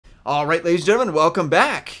Alright, ladies and gentlemen, welcome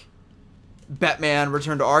back. Batman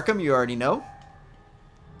Return to Arkham, you already know.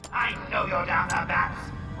 I know you're down there, Bats.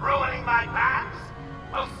 Ruining my plans?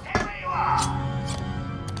 Well, there you are.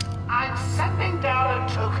 I'm sending down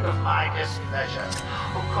a token of my displeasure.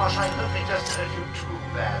 Of course, I hope it doesn't hurt you too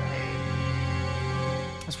badly.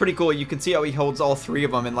 That's pretty cool. You can see how he holds all three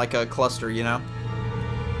of them in like a cluster, you know?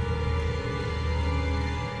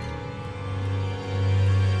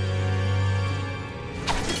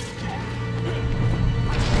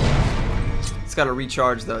 It's got to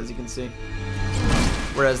recharge though, as you can see.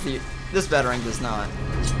 Whereas this Batarang does not.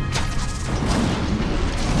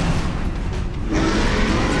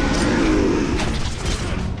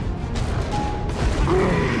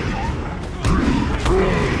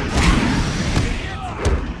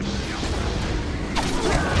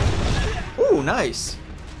 Ooh, nice.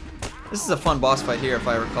 This is a fun boss fight here, if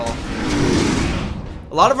I recall.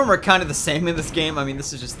 A lot of them are kind of the same in this game. I mean,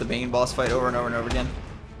 this is just the main boss fight over and over and over again.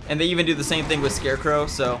 And they even do the same thing with Scarecrow,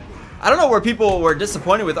 so I don't know where people were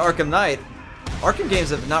disappointed with Arkham Knight. Arkham games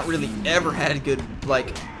have not really ever had good,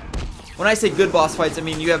 like, when I say good boss fights, I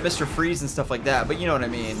mean you have Mr. Freeze and stuff like that, but you know what I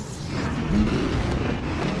mean.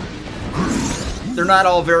 They're not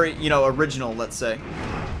all very, you know, original, let's say.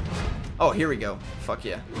 Oh, here we go. Fuck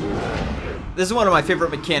yeah. This is one of my favorite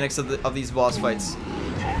mechanics of these boss fights.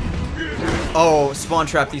 Oh, spawn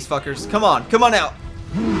trap these fuckers. Come on out.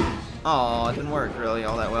 Oh, it didn't work really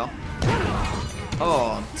all that well.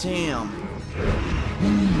 Oh, damn.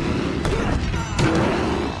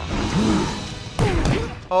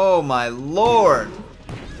 Oh my lord.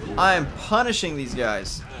 I am punishing these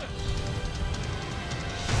guys.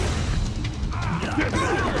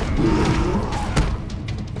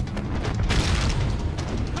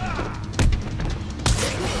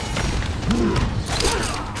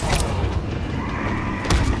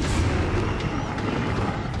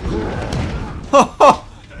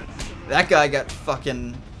 That guy got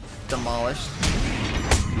fucking demolished.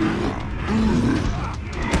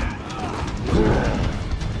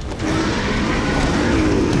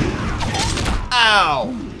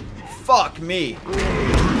 Ow! Fuck me.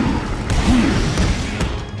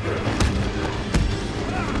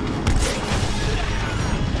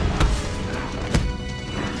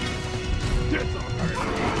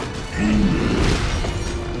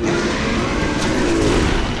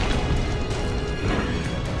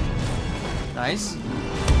 Nice.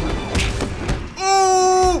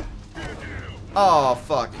 Ooh! Oh,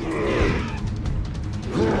 fuck.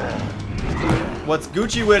 What's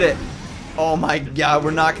Gucci with it? Oh my god,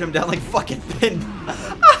 we're knocking him down like fucking Finn.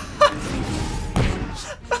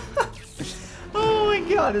 Oh my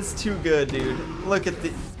god, it's too good, dude. Look at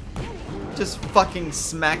the... Just fucking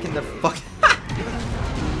smacking the fuck...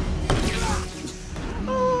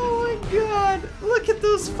 Oh my god. Look at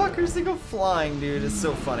those fuckers. They go flying, dude. It's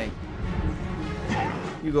so funny.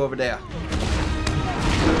 You go over there.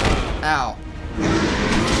 Ow.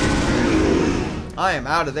 I am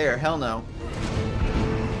out of there. Hell no.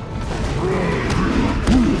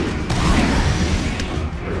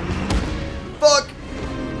 Fuck!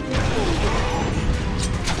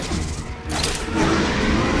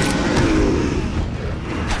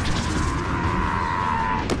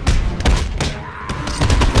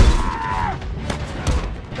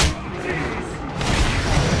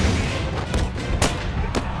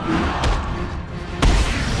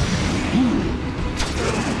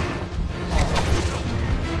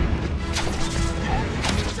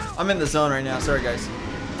 I'm in the zone right now. Sorry, guys.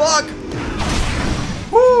 Fuck!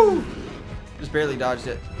 Woo! Just barely dodged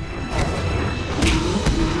it.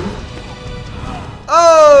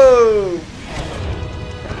 Oh!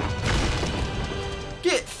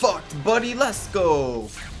 Get fucked, buddy. Let's go.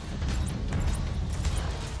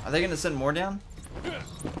 Are they gonna send more down?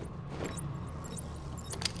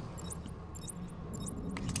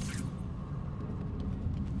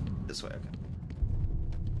 This way, okay.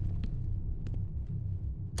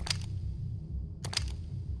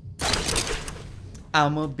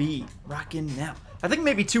 I'ma be rocking now. I think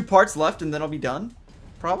maybe 2 parts left and then I'll be done.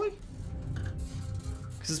 Probably.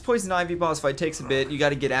 Because this Poison Ivy boss fight takes a bit. You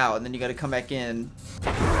gotta get out and then you gotta come back in.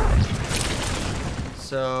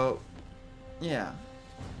 So, yeah.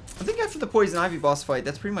 I think after the Poison Ivy boss fight,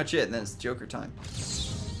 that's pretty much it. And then it's Joker time.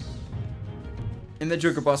 And the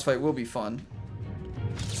Joker boss fight will be fun.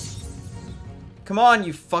 Come on,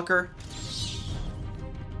 you fucker.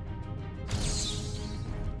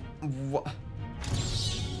 What?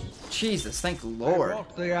 Jesus, thank the Lord. I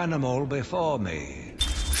brought the animal before me,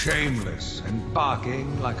 shameless and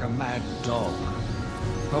barking like a mad dog.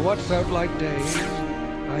 For what felt like days,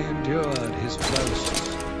 I endured his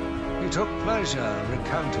close. He took pleasure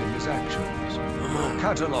recounting his actions,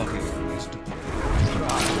 cataloguing his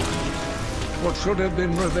crimes. What should have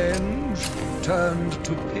been revenge turned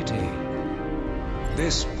to pity.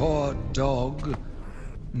 This poor dog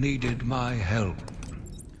needed my help.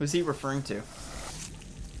 Who's he referring to?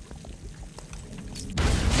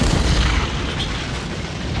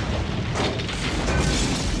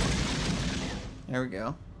 There we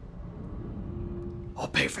go. I'll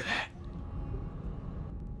pay for that.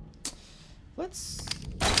 Let's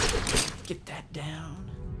get that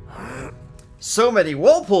down. So many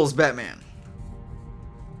whirlpools, Batman.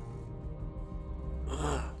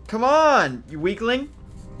 Come on, you weakling.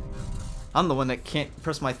 I'm the one that can't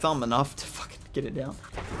press my thumb enough to fucking get it down.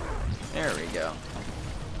 There we go.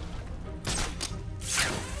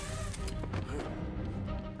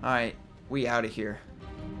 Alright, we out of here.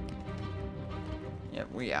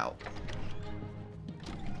 Yep, we out.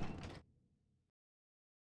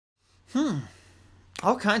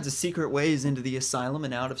 All kinds of secret ways into the asylum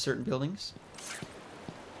and out of certain buildings.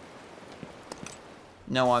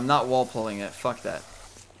 No, I'm not wall pulling it. Fuck that.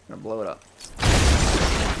 I'm gonna blow it up.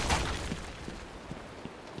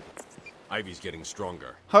 Ivy's getting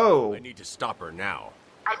stronger. Ho! I need to stop her now.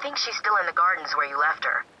 I think she's still in the gardens where you left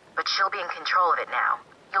her, but she'll be in control of it now.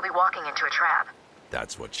 You'll be walking into a trap.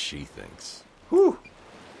 That's what she thinks. Whew.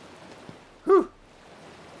 Whew.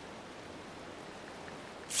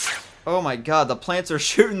 Oh my god, the plants are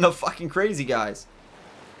shooting the fucking crazy guys.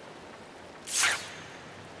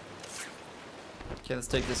 Okay, let's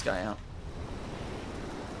take this guy out.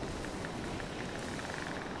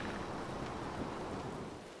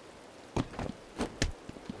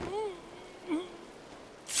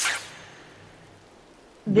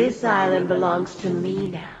 This island belongs to me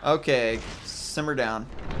now. Okay, simmer down.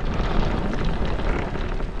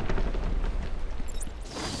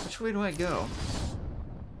 Which way do I go?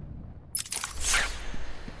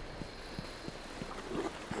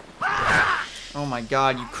 Oh my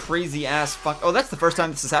god, you crazy ass fuck. Oh, that's the first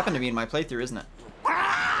time this has happened to me in my playthrough, isn't it?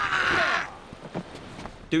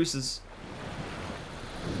 Deuces.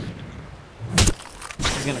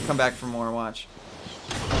 He's gonna come back for more, watch.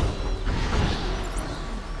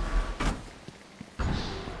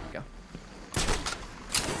 Go.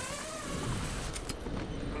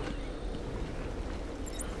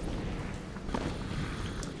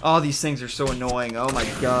 Oh, these things are so annoying. Oh my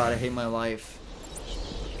god, I hate my life.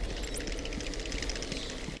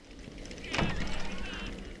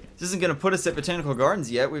 This isn't gonna put us at Botanical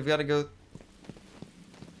Gardens yet. We've got to go.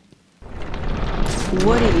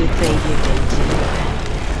 What do you think you can do?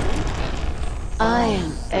 I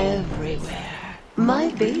am everywhere.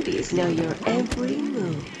 My babies know your every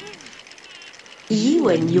move. You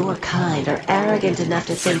and your kind are arrogant enough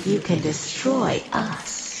to think you can destroy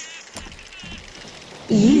us.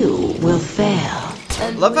 You will fail.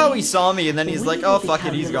 Love how he saw me and then he's like, oh fuck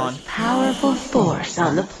it, he's gone. Powerful force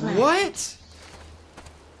on the planet. What?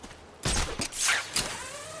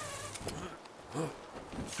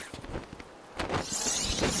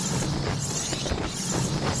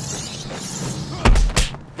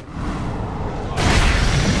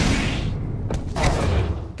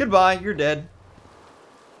 Goodbye, you're dead.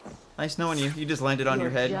 Nice knowing you. You just landed on your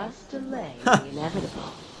head. Just delaying the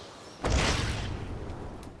inevitable.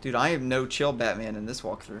 Dude, I am no chill Batman in this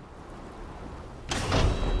walkthrough.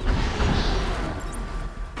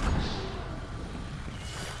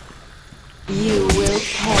 You will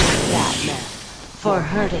pay Batman for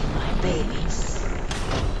hurting my babies.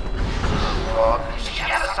 She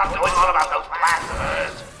can't stop going on about those plans of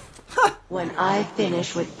hers. When I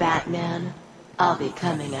finish with Batman, I'll be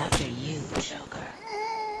coming after you, Joker.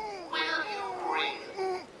 Will you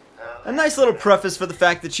really? A nice little preface for the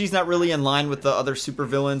fact that she's not really in line with the other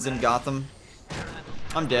supervillains in Gotham.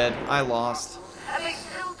 I'm dead. I lost.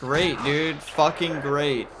 Great, dude. Fucking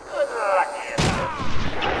great.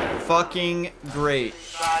 Fucking great.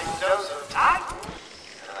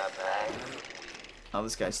 Oh,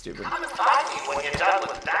 this guy's stupid. I'm find you when you're done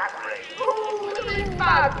with that ring. Ooh, big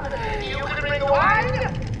fun. You gonna bring the wine?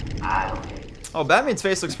 I'll get it. Oh, Batman's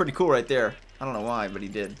face looks pretty cool right there. I don't know why, but he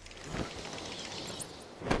did.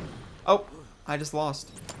 Oh, I just lost.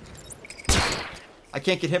 I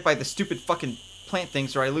can't get hit by the stupid fucking plant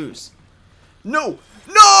things or I lose. No!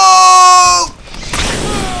 No!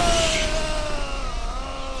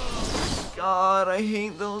 God, I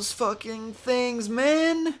hate those fucking things,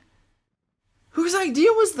 man. Whose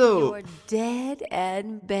idea was though? You're dead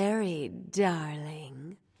and buried,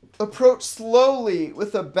 darling. Approach slowly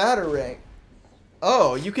with a batarang.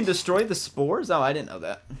 Oh, you can destroy the spores? Oh, I didn't know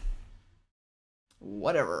that.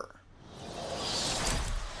 Whatever.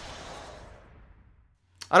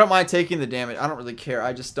 I don't mind taking the damage. I don't really care.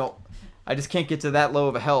 I just can't get to that low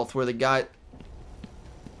of a health where the guy...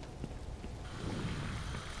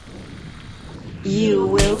 You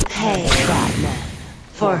will pay, Batman,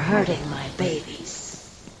 for hurting my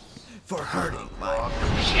babies. For hurting my...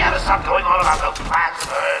 She had to stop going on about those plans of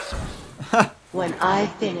hers. When I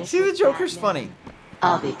finish See, the with Joker's Batman, funny.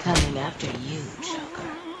 I'll be coming after you, Joker.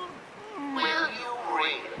 Will you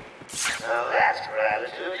really? Oh, that's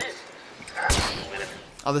gratitude.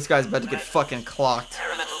 Oh, this guy's about to get fucking clocked.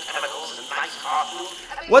 Experimental chemicals and nice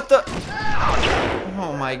hot. What the...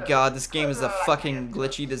 Oh my god, this game is a fucking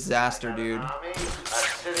glitchy disaster, dude. A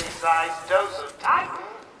city-sized dose of Titan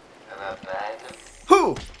and a bag of...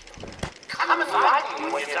 Who? Come and find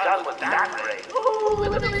you when you're done with that raid. Ooh,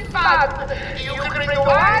 it'll be fun. You can bring the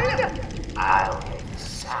wine. I'll make the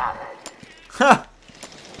salad. Ha!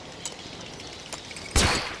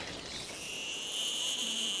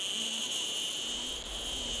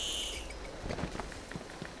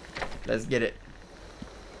 Let's get it.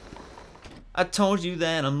 I told you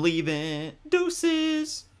that I'm leaving.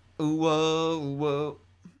 Deuces. Ooh, whoa, whoa.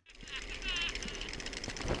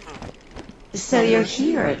 So you're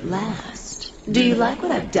here at last. Do you like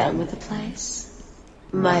what I've done with the place?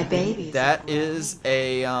 My babies. That is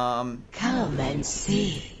a, Come and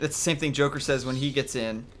see. That's the same thing Joker says when he gets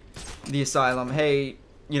in the asylum. Hey,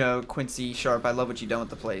 you know, Quincy Sharp, I love what you done with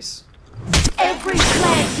the place. Every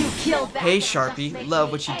plant you kill. Hey, Sharpie,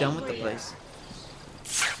 love what you done with the place.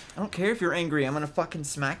 I don't care if you're angry. I'm gonna fucking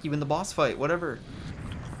smack you in the boss fight. Whatever.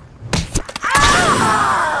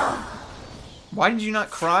 Why did you not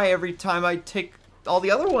cry every time I take all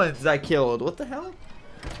the other ones I killed? What the hell?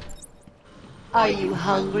 Are you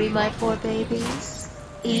hungry, my poor babies?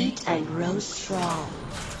 Eat and grow strong.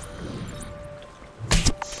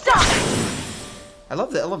 Stop! I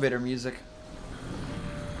love the elevator music.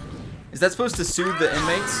 Is that supposed to soothe the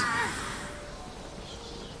inmates?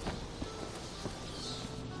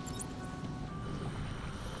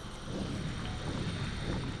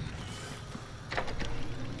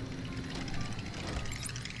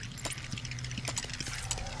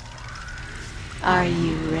 Are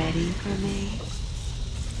you ready for me?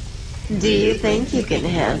 Do you think you can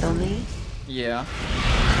handle me? Yeah.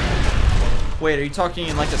 Wait, are you talking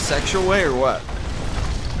in like a sexual way or what?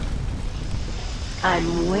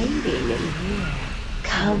 I'm waiting in here.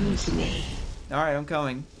 Come to me. Alright, I'm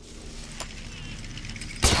coming.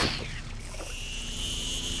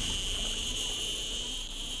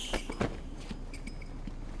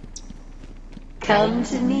 Come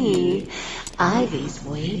to me. Ivy's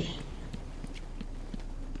waiting.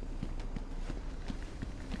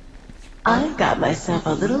 I've got myself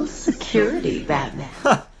a little security, Batman.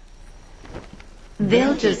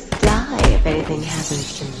 They'll just die if anything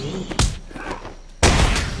happens to me.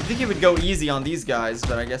 I think it would go easy on these guys,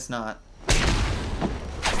 but I guess not.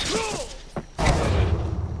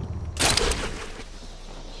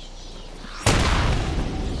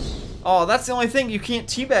 Oh, that's the only thing. You can't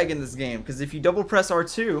teabag in this game, because if you double press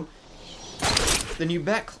R2, then you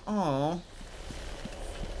back... Oh.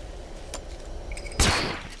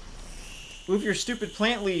 Move your stupid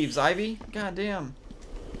plant leaves, Ivy. God damn.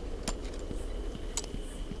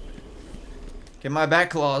 Get my back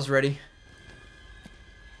claws ready.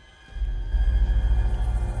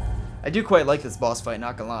 I do quite like this boss fight,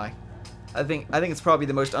 not gonna lie. I think it's probably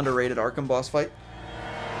the most underrated Arkham boss fight.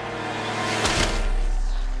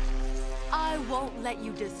 I won't let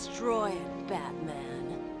you destroy it,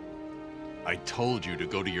 Batman. I told you to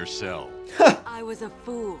go to your cell. I was a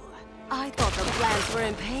fool. I thought the plants were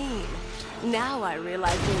in pain. Now I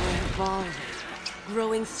realize they were evolving,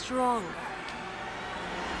 growing stronger.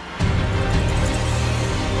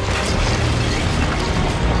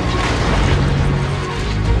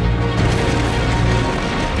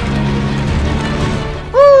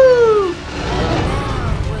 Woo!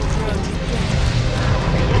 We'll grow together.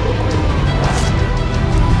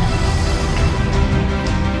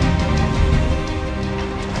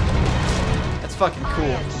 That's fucking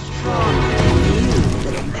cool. Stronger than you,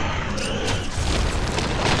 little man.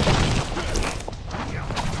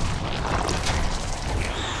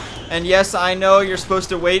 And yes, I know you're supposed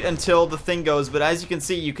to wait until the thing goes, but as you can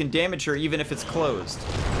see, you can damage her even if it's closed.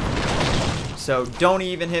 So don't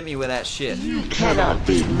even hit me with that shit. You cannot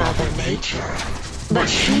beat Mother Nature, but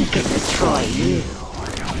she can destroy you.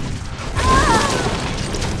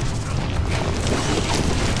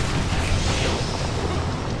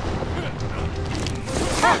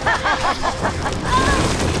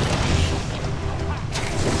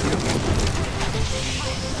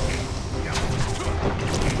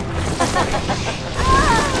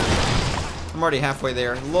 I'm already halfway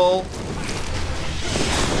there. Lol.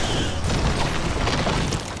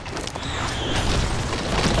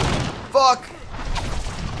 Fuck!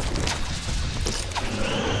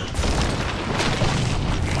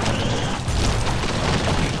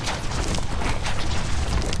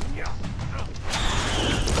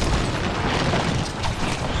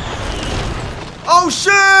 Oh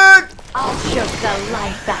shit! I'll choke the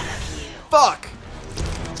life out of you. Fuck!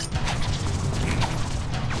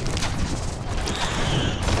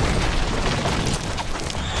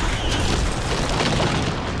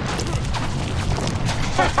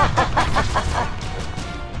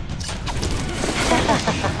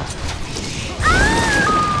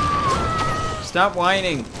 Stop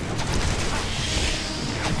whining.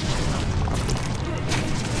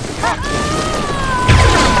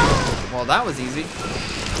 Well, that was easy.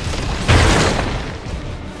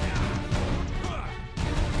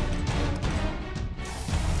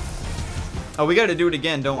 Oh, we gotta do it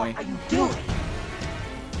again, don't we? What are you doing?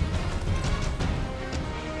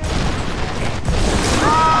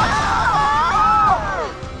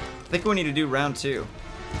 I think we need to do round 2.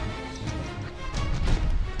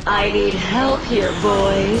 I need help here,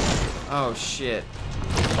 boys. Oh, shit.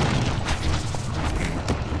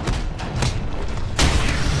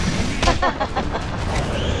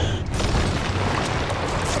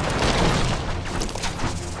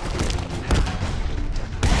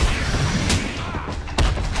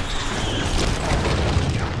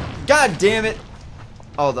 God damn it!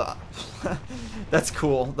 Oh, the... That's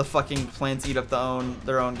cool. The fucking plants eat up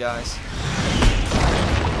their own guys.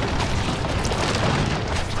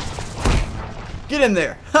 Get in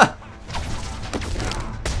there! Ha!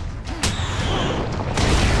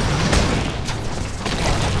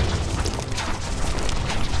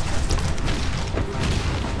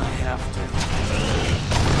 I have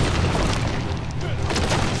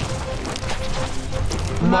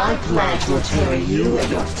to. My plant will tear you and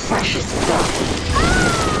your precious stuff.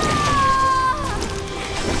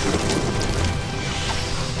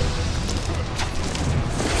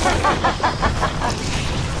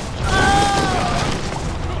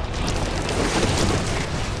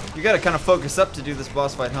 You gotta kind of focus up to do this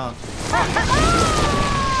boss fight, huh?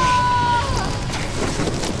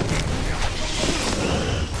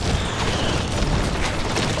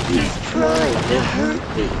 He's trying to hurt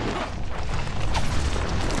me.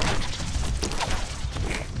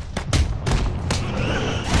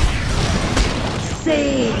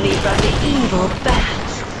 Save me from the evil bat.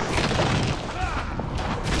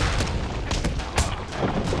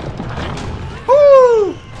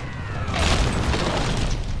 Woo!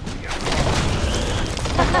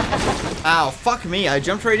 Ow, fuck me. I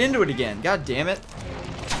jumped right into it again. God damn it.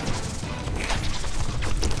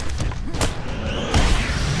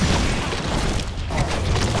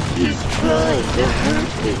 He's trying to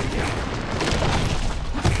hurt me.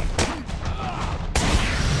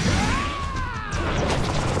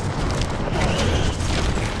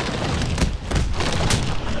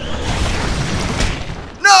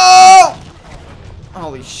 No!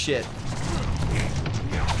 Holy shit.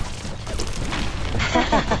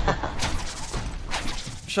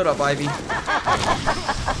 Shut up, Ivy.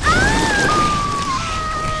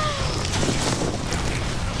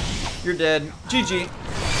 You're dead. GG.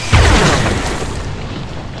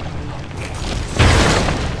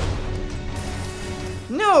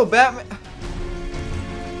 No, Batman.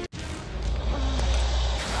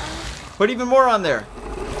 Put even more on there.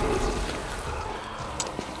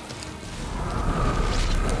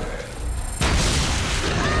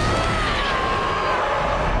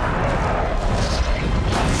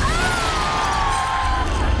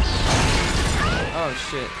 Oh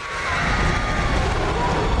shit.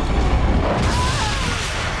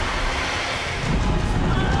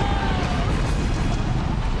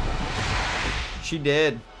 She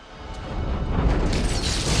did.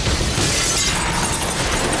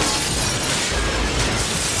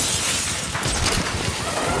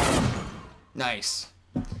 Nice.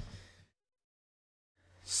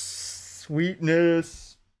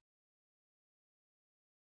 Sweetness.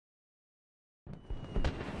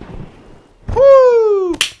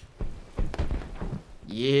 Woo!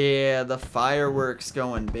 Yeah, the fireworks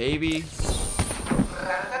going, baby.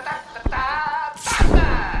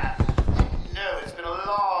 No, it's been a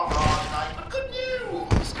long, hard night, but good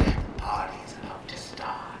news. The party's about to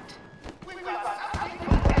start. We've got something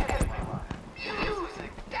for everyone.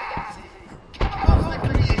 Music, dancing, chemicals that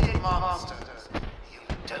create monsters. You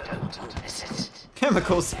don't want to miss it.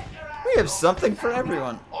 Chemicals. We have something for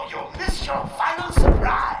everyone. Or you'll miss your final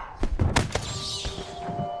surprise.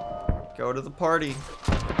 Go to the party.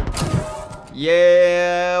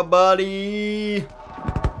 Yeah, buddy.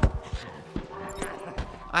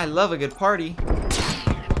 I love a good party.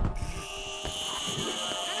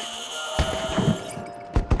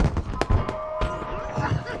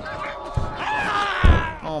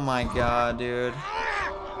 my god, dude.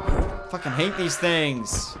 Fucking hate these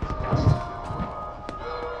things.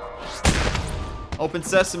 Open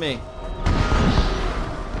sesame.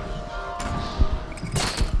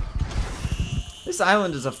 This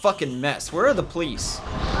island is a fucking mess. Where are the police?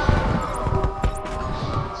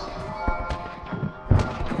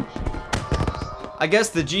 I guess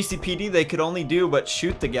the GCPD, they could only do but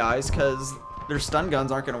shoot the guys because their stun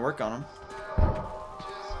guns aren't going to work on them.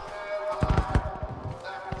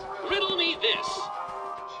 Riddle me this.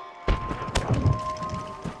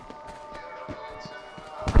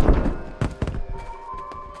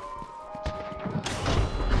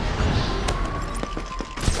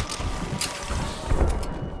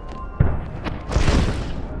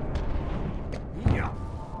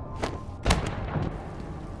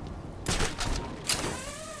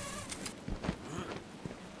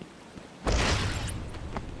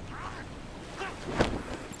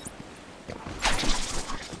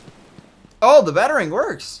 Oh, the battering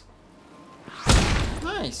works.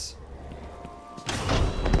 Nice.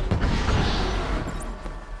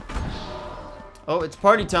 Oh, it's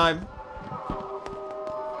party time.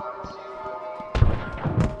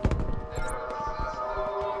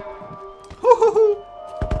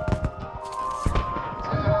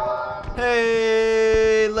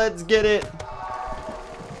 Hey, let's get it.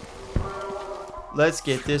 Let's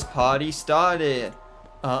get this party started.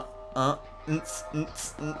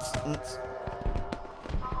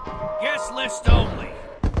 Guest list only.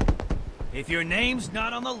 If your name's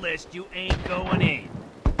not on the list, you ain't going in.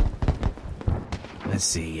 Let's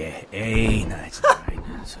see, A, nice,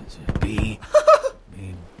 B,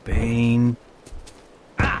 Bane.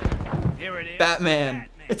 Ah, here it is. Batman.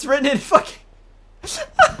 It's written in fucking.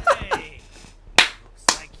 Hey,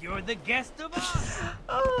 looks like you're the guest of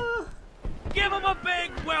honor. Give him a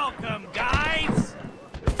big welcome, guys.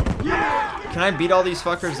 Can I beat all these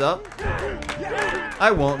fuckers up?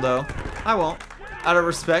 I won't, though. I won't. Out of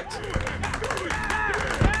respect.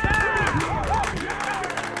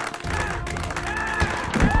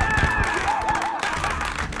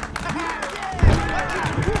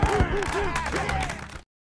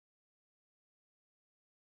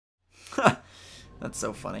 That's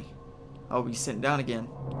so funny. I'll be sitting down again.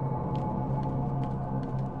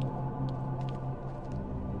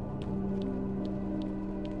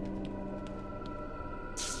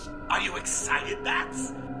 Are you excited,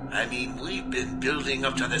 Bats? I mean, we've been building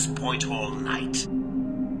up to this point all night.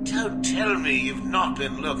 Don't tell me you've not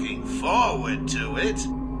been looking forward to it.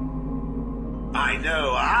 I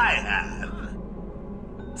know I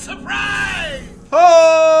have. Surprise!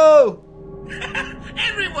 Oh!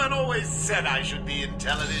 Everyone always said I should be in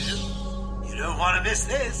television. You don't want to miss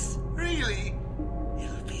this, really.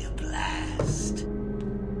 It'll be a blast.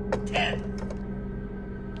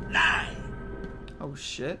 10, 9, Oh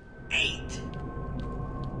shit. 8,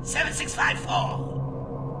 7, 6, 5, 4,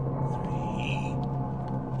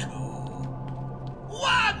 3, 2,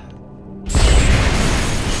 1.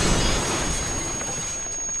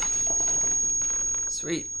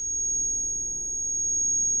 Sweet.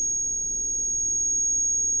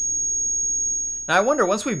 Now I wonder,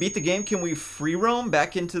 once we beat the game, can we free roam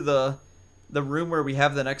back into the room where we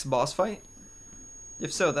have the next boss fight?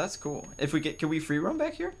 If so, that's cool. If we get, can we free roam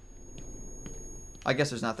back here? I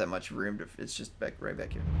guess there's not that much room to, it's just right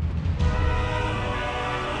back here.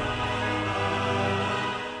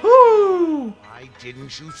 Woo! Why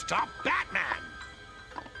didn't you stop Batman?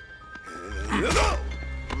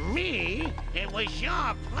 Me? It was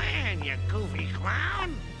your plan, you goofy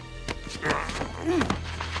clown.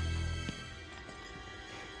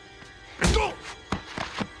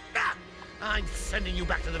 I'm sending you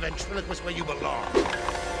back to the ventriloquist where you belong.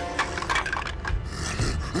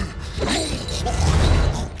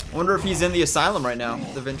 I wonder if he's in the asylum right now,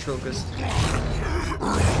 the ventriloquist.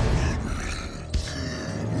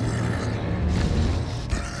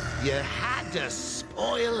 You had to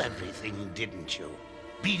spoil everything, didn't you?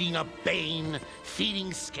 Beating up Bane,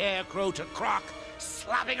 feeding Scarecrow to Croc,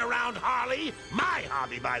 slapping around Harley, my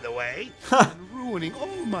hobby, by the way, and ruining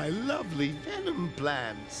all my lovely Venom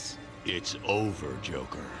plans. It's over,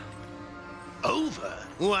 Joker. Over?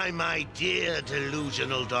 Why, my dear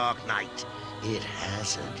delusional Dark Knight, it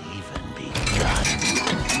hasn't even begun.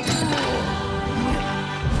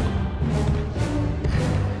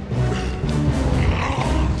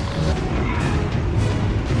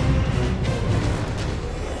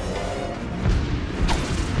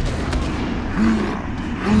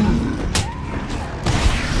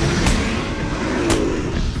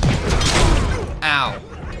 Ow.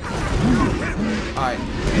 Alright.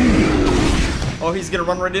 Oh, he's gonna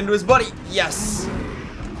run right into his buddy. Yes.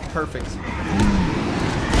 Perfect.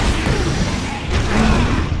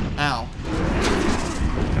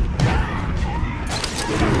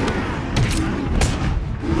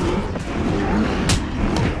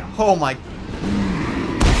 Oh my.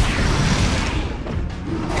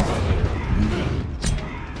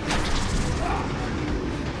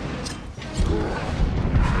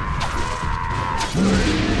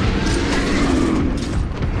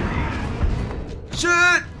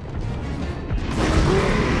 Shit!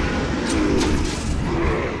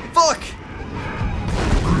 Fuck!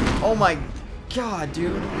 Oh my god,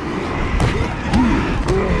 dude.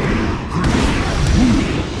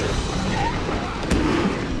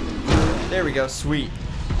 There we go, sweet.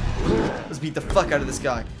 Let's beat the fuck out of this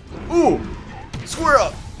guy. Ooh! Square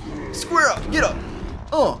up! Square up! Get up!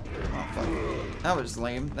 Oh! Oh, fuck. That was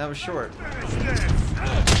lame. That was short.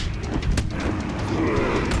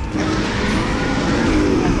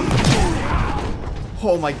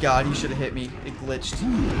 Oh my god, he should have hit me. It glitched.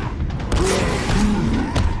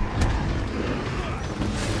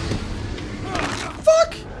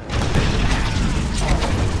 Fuck!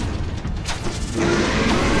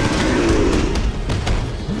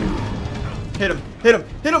 Hit him! Hit him!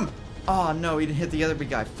 Hit him! Oh no, he didn't hit the other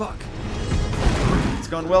big guy. Fuck. It's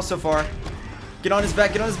going well so far. Get on his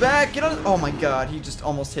back, get on his back, get on his... Oh my god, he just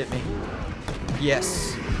almost hit me.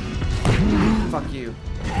 Yes. Fuck you.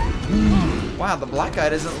 Wow, the black guy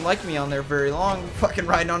doesn't like me on there very long. Fucking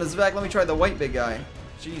riding on his back. Let me try the white big guy.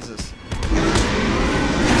 Jesus.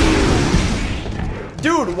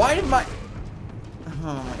 Dude, why did my...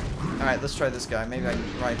 Oh my... Alright, let's try this guy. Maybe I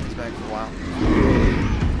can ride his back for a while.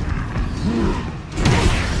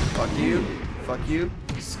 Fuck you. Fuck you.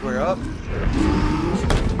 Square up.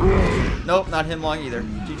 Nope, not him long either.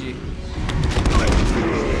 GG.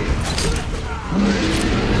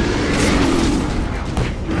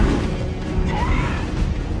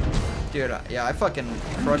 Dude, yeah, I fucking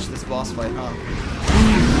crushed this boss fight, huh?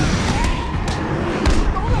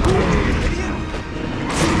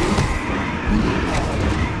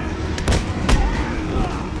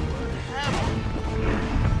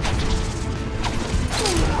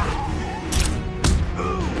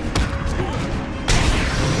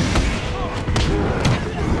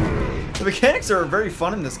 The mechanics are very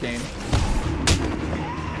fun in this game.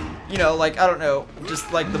 You know, like, I don't know,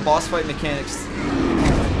 just like the boss fight mechanics.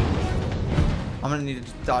 I'm gonna need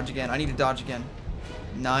to dodge again. I need to dodge again.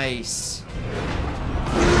 Nice.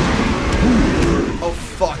 Oh,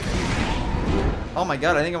 fuck. Oh my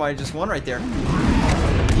god, I think I might have just won right there.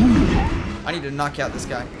 I need to knock out this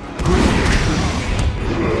guy.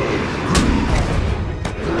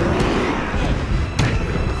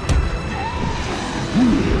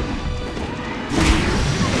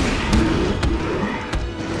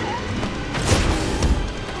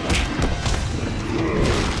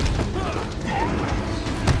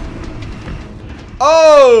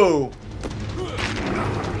 Oh!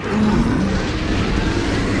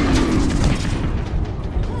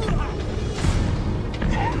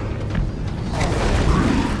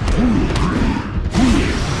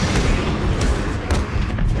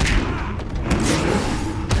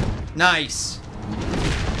 Nice.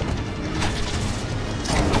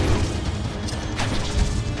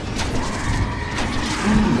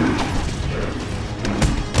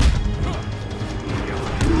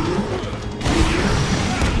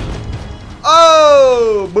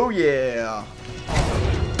 Oh, booyah.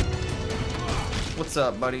 What's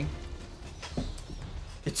up, buddy?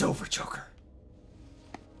 It's over, Joker.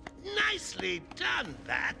 Nicely done,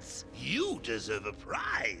 Bats. You deserve a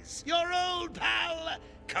prize. Your old pal,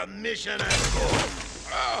 Commissioner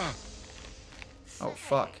Gordon. Oh,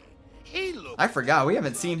 fuck. He looks... I forgot. We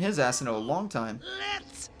haven't seen his ass in a long time.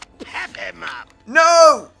 Let's pep him up.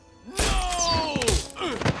 No! No!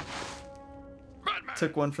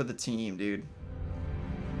 Took one for the team, dude.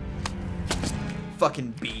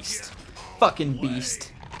 Fucking beast. Fucking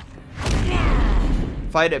beast.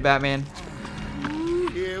 Fight it, Batman.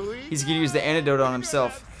 He's gonna use the antidote on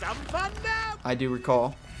himself. Some fun now. I do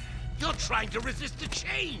recall. You're trying to resist the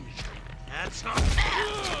change. That's not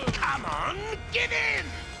fair. Come on, get in.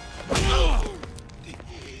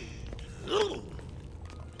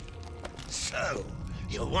 So,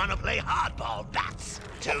 you want to play hardball, Bats,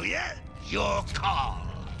 do you? Your call.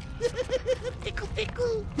 Pickle,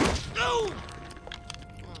 pickle. No!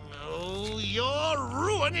 Oh, you're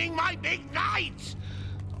ruining my big night!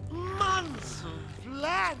 Months of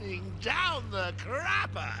planning down the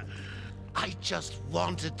crapper. I just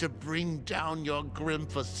wanted to bring down your grim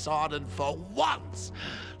facade and for once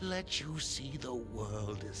let you see the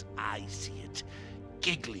world as I see it.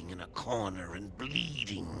 Giggling in a corner and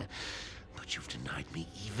bleeding. But you've denied me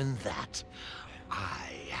even that. I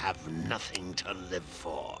have nothing to live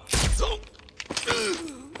for.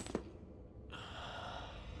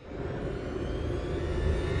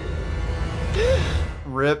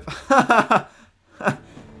 Rip.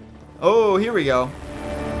 Oh, here we go.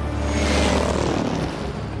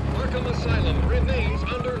 Arkham Asylum remains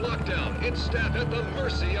under lockdown. Its staff at the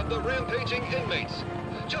mercy of the rampaging inmates.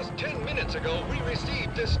 Just 10 minutes ago, we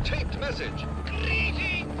received this taped message.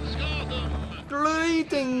 Greetings, Gotham.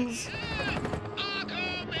 Greetings.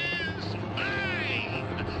 Arkham is mine.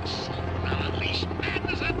 Soon I'll unleash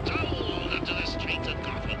madness untold onto the streets of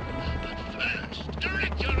Gotham. But first,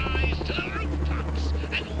 direct your eyes to the rooftops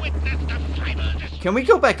and witness the final destruction. Can we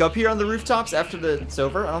go back up here on the rooftops after it's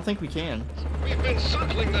over? I don't think we can. We've been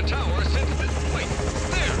circling the tower since this. Wait,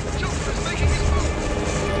 there! Joker's making his move!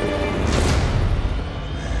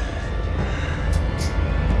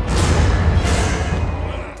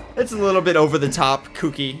 It's a little bit over the top,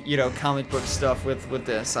 kooky, you know, comic book stuff with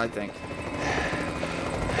this, I think.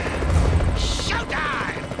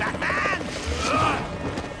 Showtime, Batman!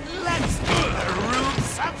 Let's give the room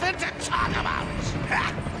something to talk about.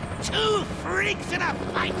 Two freaks in a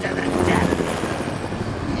fight to the death.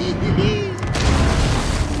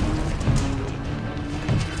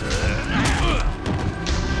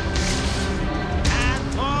 And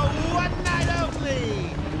for one night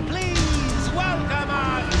only, please welcome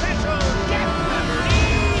our special guest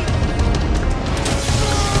referee.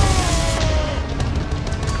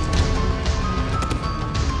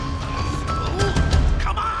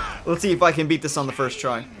 Come on! Let's see if I can beat this on the first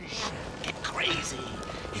try. Get crazy.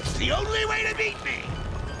 It's the only way to beat me.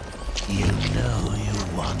 You know you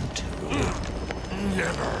want to.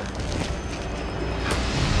 Never.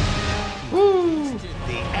 Woo!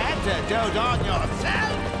 The antidote on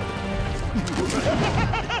yourself?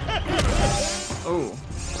 Oh.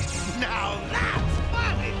 Now that's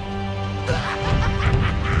funny.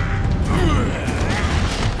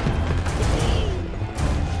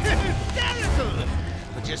 Hysterical.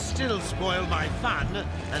 But you still spoil my fun,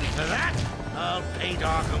 and for that, I'll paint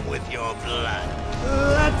Arkham with your blood.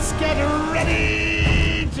 Let's get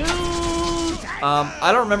ready to...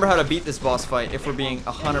 I don't remember how to beat this boss fight, if we're being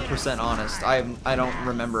 100% honest. I don't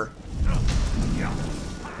remember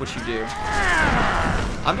what you do.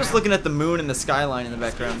 I'm just looking at the moon and the skyline in the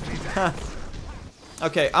background.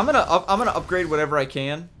 Okay, I'm gonna upgrade whatever I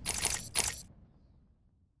can.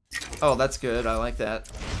 Oh, that's good. I like that.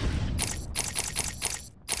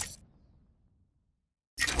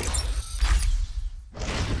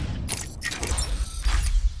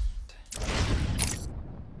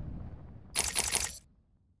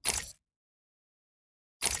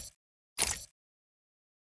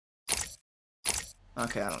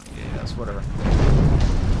 Okay, I don't need any of this. Whatever.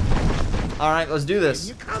 All right, let's do this.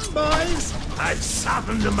 You come, boys. I've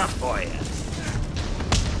softened them up for you.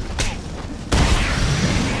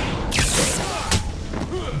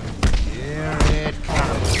 Here it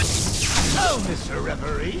comes. Hello, Mr.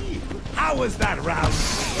 Referee. How was that round?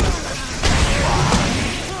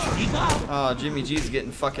 Oh, Jimmy G's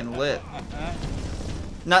getting fucking lit.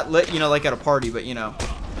 Not lit, you know, like at a party, but you know.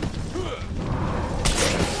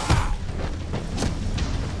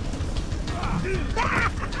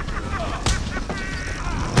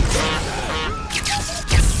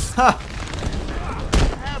 Ha!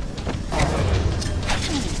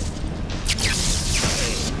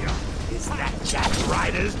 Is that Jack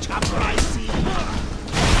Ryder's chopper I see?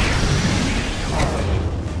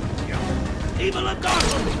 People of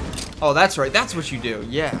Gotham! Oh, that's right. That's what you do.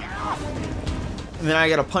 Yeah. And then I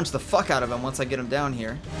gotta punch the fuck out of him once I get him down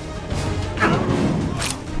here.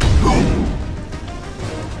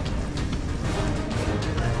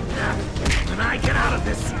 When I get out of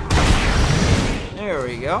this... There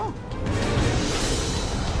we go.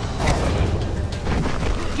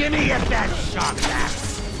 Gimme at that shock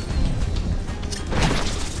axe!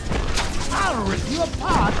 I'll rip you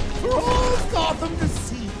apart for all of Gotham to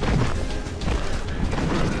see!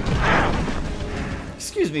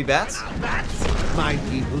 Excuse me, Bats. That's my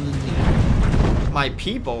people in need. My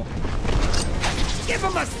people? Give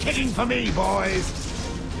them a kicking for me, boys!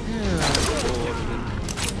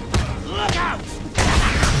 Look out!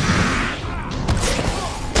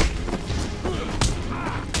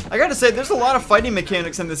 I gotta say, there's a lot of fighting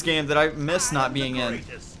mechanics in this game that I miss not being in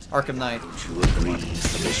Arkham Knight.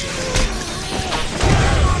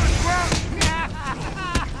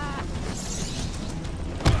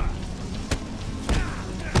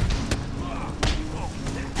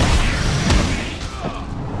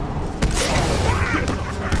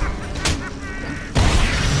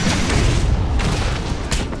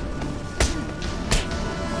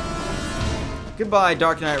 Goodbye,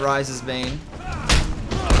 Dark Knight Rises, Bane.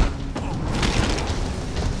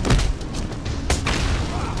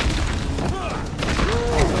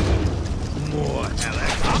 More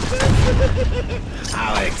helicopters?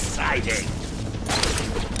 How exciting!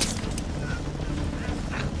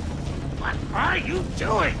 What are you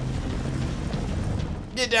doing?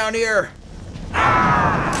 Get down here!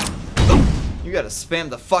 You gotta spam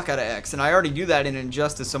the fuck out of X, and I already do that in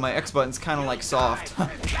Injustice, so my X button's kind of like soft. Bring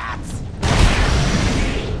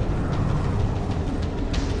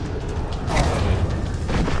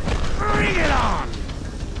it on!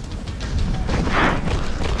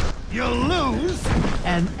 You'll lose,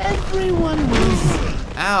 and everyone will see.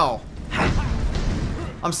 Ow.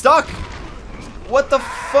 I'm stuck! What the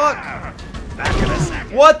fuck? Back in a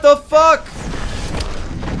second. What the fuck?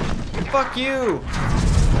 Fuck you!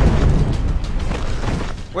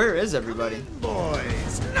 Where is everybody?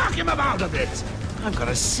 Boys, knock him about a bit. I've got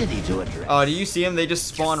a city to address. Oh, do you see him? They just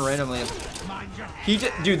spawn randomly.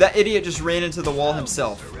 Dude, that idiot just ran into the wall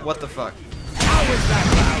himself. What the fuck? How was that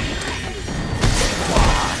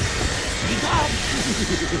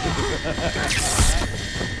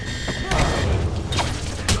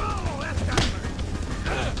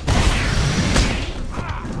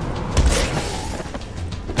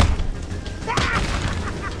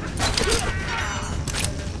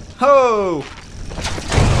Ho!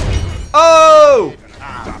 Oh!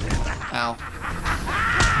 Ow.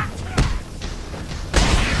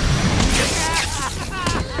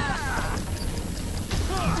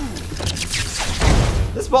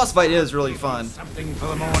 This boss fight is really fun. Something for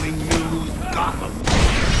the morning news, Gotham.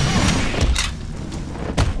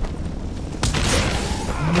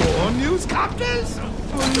 More newscopters?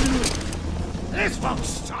 This won't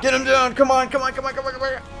stop. Get him down! Come on! Come on! Come on! Come on! Come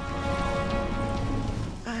on!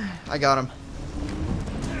 I got him.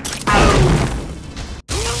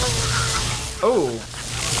 Oh.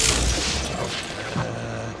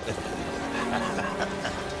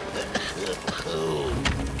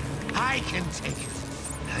 I can take it.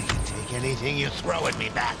 I can take anything you throw at me,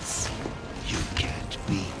 Bats. You can't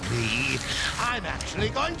beat me. I'm actually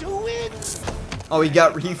going to win. Oh,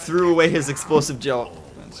 he threw away his explosive gel.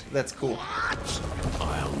 That's cool.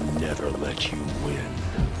 I'll never let you win.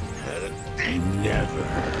 Never.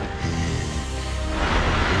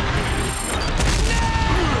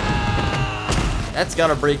 That's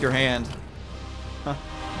gotta break your hand. Huh.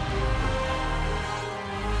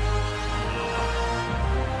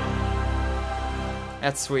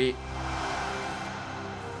 That's sweet.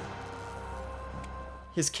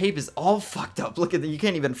 His cape is all fucked up. Look at that. You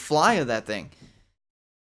can't even fly with that thing.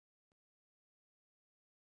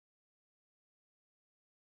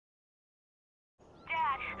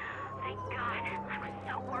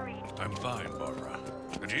 I'm fine, Barbara.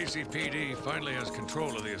 The GCPD finally has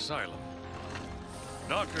control of the asylum.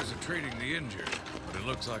 Doctors are treating the injured, but it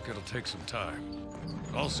looks like it'll take some time.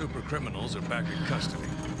 All super criminals are back in custody.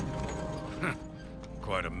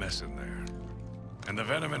 Quite a mess in there. And the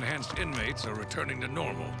venom-enhanced inmates are returning to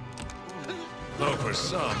normal. Though for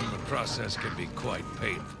some, the process can be quite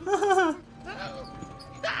painful.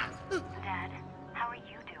 Dad, how are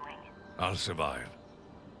you doing? I'll survive.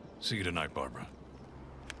 See you tonight, Barbara.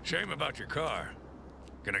 Shame about your car.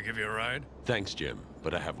 Can I give you a ride? Thanks, Jim,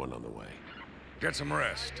 but I have one on the way. Get some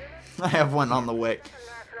rest. I have one on the way.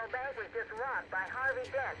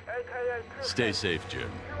 Stay safe, Jim.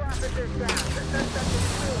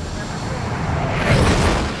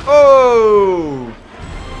 Oh!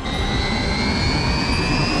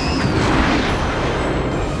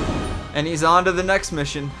 And he's on to the next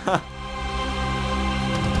mission.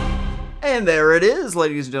 And there it is,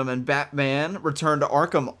 ladies and gentlemen. Batman Return to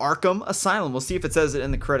Arkham. Arkham Asylum. We'll see if it says it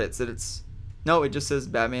in the credits. That it's... No, it just says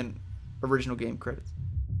Batman Original Game Credits.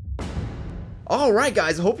 Alright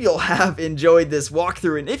guys, I hope you'll have enjoyed this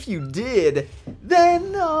walkthrough, and if you did,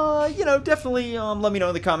 then, you know, definitely let me know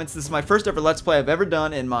in the comments. This is my first ever Let's Play I've ever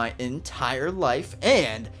done in my entire life,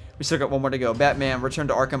 and we still got one more to go. Batman Return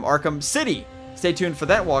to Arkham, Arkham City. Stay tuned for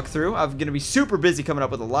that walkthrough. I'm going to be super busy coming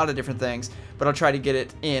up with a lot of different things, but I'll try to get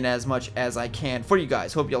it in as much as I can for you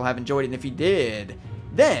guys. Hope you'll have enjoyed it, and if you did,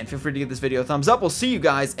 then feel free to give this video a thumbs up. We'll see you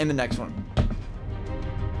guys in the next one.